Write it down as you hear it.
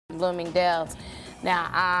Bloomingdale's. Now,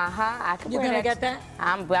 I could You're wear gonna that. get that?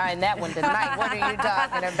 I'm buying that one tonight. What are you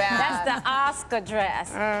talking about? That's the Oscar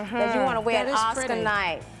dress that you want to wear That at is Oscar pretty.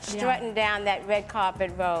 night, strutting down that red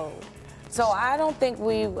carpet road. So I don't think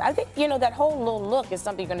I think, you know, that whole little look is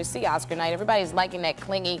something you're going to see Oscar night. Everybody's liking that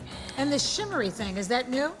clingy. And the shimmery thing, is that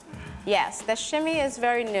new? Yes, the shimmy is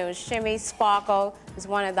very new. Shimmy sparkle is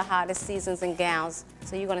one of the hottest seasons in gowns.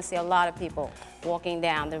 So you're going to see a lot of people walking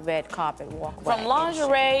down the red carpet walkway. From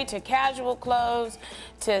lingerie to casual clothes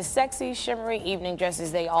to sexy, shimmery evening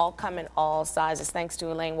dresses, they all come in all sizes. Thanks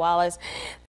to Elaine Wallace.